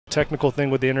technical thing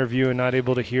with the interview and not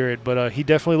able to hear it. But he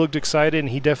definitely looked excited, and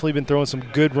he definitely been throwing some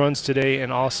good runs today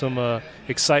and awesome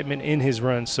excitement in his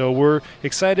run. So we're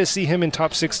excited to see him in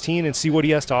top 16 and see what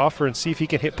he has to offer and see if he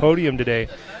can hit podium today.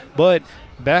 But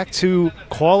back to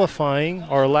qualifying,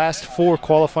 our last 4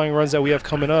 qualifying runs that we have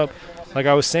coming up, like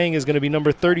I was saying, is going to be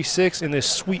number 36 in this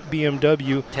sweet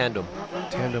BMW. Tandem.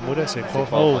 What did I say?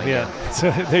 Oh, yeah.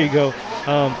 So there you go.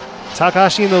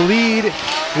 Takahashi in the lead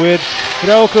with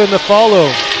Hiraoka in the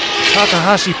follow.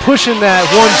 Takahashi pushing that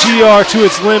 1GR to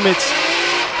its limits.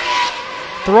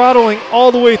 Throttling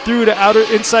all the way through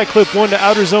to inside clip 1 to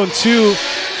outer zone 2.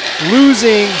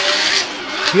 Losing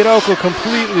Hiraoka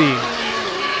completely.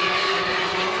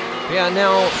 Yeah,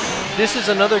 now this is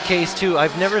another case too.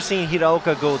 I've never seen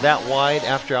Hiraoka go that wide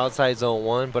after outside zone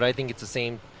 1, but I think it's the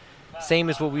same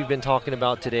as what we've been talking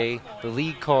about today. The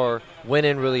lead car went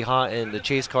in really hot, and the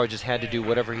chase car just had to do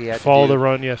whatever he had to do. Follow the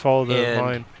run, yeah, follow the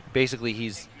line. Basically,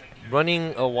 he's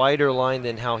running a wider line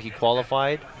than how he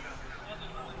qualified,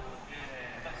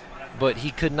 but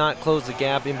he could not close the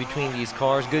gap in between these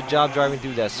cars. Good job driving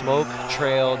through that smoke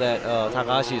trail that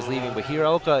Takahashi is leaving, but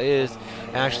Hiraoka is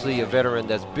actually a veteran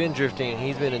that's been drifting.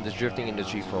 He's been in this drifting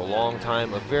industry for a long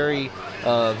time. A very,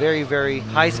 very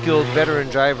high-skilled veteran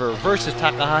driver versus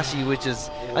Takahashi, which is,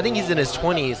 I think he's in his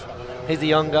 20s. He's a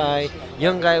young guy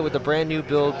with a brand new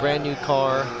build, brand new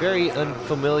car, very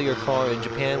unfamiliar car in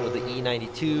Japan with the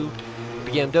E92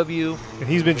 BMW. And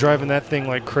he's been driving that thing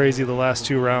like crazy the last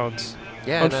 2 rounds.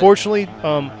 Yeah. Unfortunately,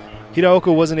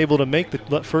 Hiraoka wasn't able to make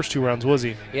the first 2 rounds, was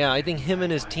he? Yeah, I think him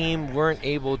and his team weren't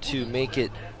able to make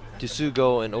it to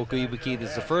Sugo and Okuibuki.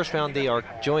 This is the first round they are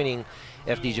joining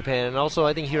FD Japan, and also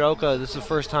I think Hiraoka, this is the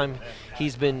first time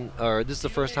he's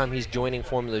joining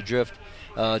Formula Drift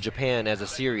Japan as a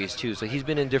series too. So he's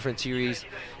been in different series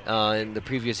in the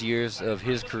previous years of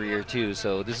his career too.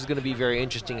 So this is going to be very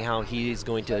interesting how he's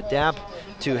going to adapt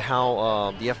to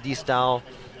how the FD style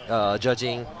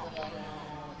judging.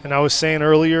 And I was saying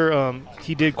earlier,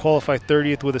 he did qualify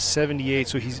 30th with a 78,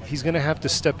 so he's going to have to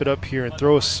step it up here and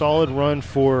throw a solid run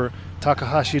for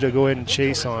Takahashi to go ahead and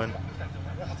chase on.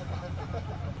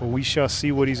 But we shall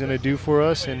see what he's going to do for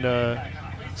us and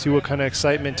see what kind of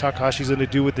excitement Takahashi's going to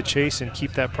do with the chase and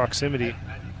keep that proximity. Here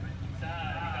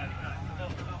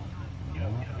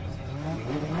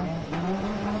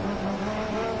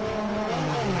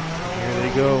they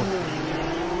go.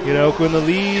 Hiraoka in the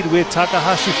lead with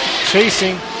Takahashi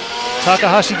chasing.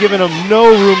 Takahashi giving him no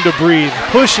room to breathe,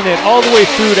 pushing it all the way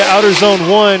through to outer zone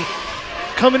 1.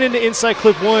 Coming into inside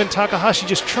clip 1, Takahashi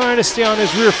just trying to stay on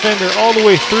his rear fender all the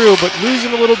way through, but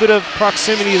losing a little bit of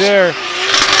proximity there.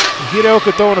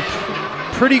 Hiraoka throwing a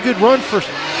pretty good run for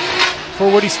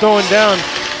what he's throwing down.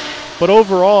 But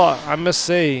overall, I must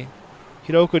say,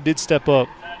 Hiraoka did step up.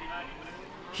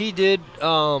 He did,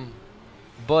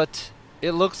 but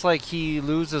it looks like he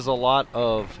loses a lot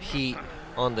of heat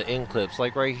on the in clips.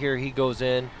 Like right here, he goes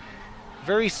in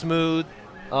very smooth,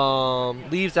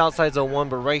 leaves outside zone 1,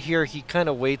 but right here he kind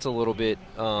of waits a little bit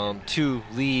to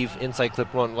leave inside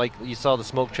clip 1. Like you saw, the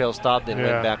smoke trail stopped and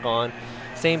went back on.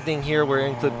 Same thing here, we're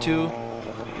in clip 2.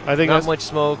 I think not much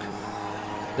smoke,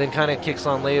 then kind of kicks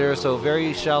on later. So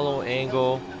very shallow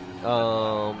angle.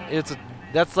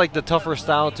 That's like the tougher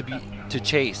style to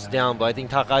chase down, but I think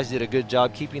Takahashi did a good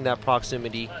job keeping that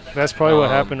proximity. That's probably what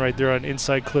happened right there on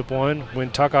inside clip 1 when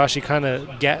Takahashi kind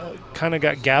of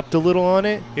got gapped a little on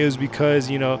it. It was because,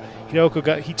 you know,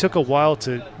 Hiraoka took a while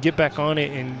to get back on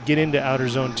it and get into outer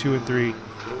zone 2 and 3.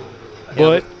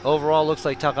 But overall, looks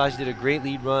like Takahashi did a great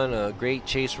lead run, a great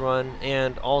chase run,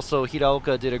 and also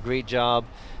Hiraoka did a great job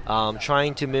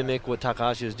trying to mimic what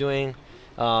Takahashi was doing.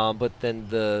 But then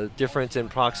the difference in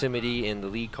proximity in the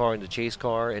lead car and the chase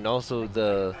car, and also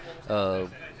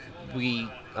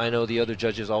I know the other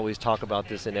judges always talk about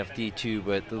this in FD too,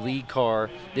 but the lead car,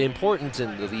 the importance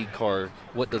in the lead car,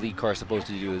 what the lead car is supposed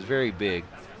to do is very big,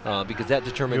 because that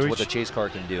determines what the chase car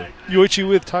can do. Yoichi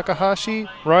with Takahashi,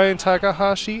 Ryan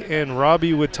Takahashi, and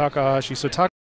Robbie with Takahashi. So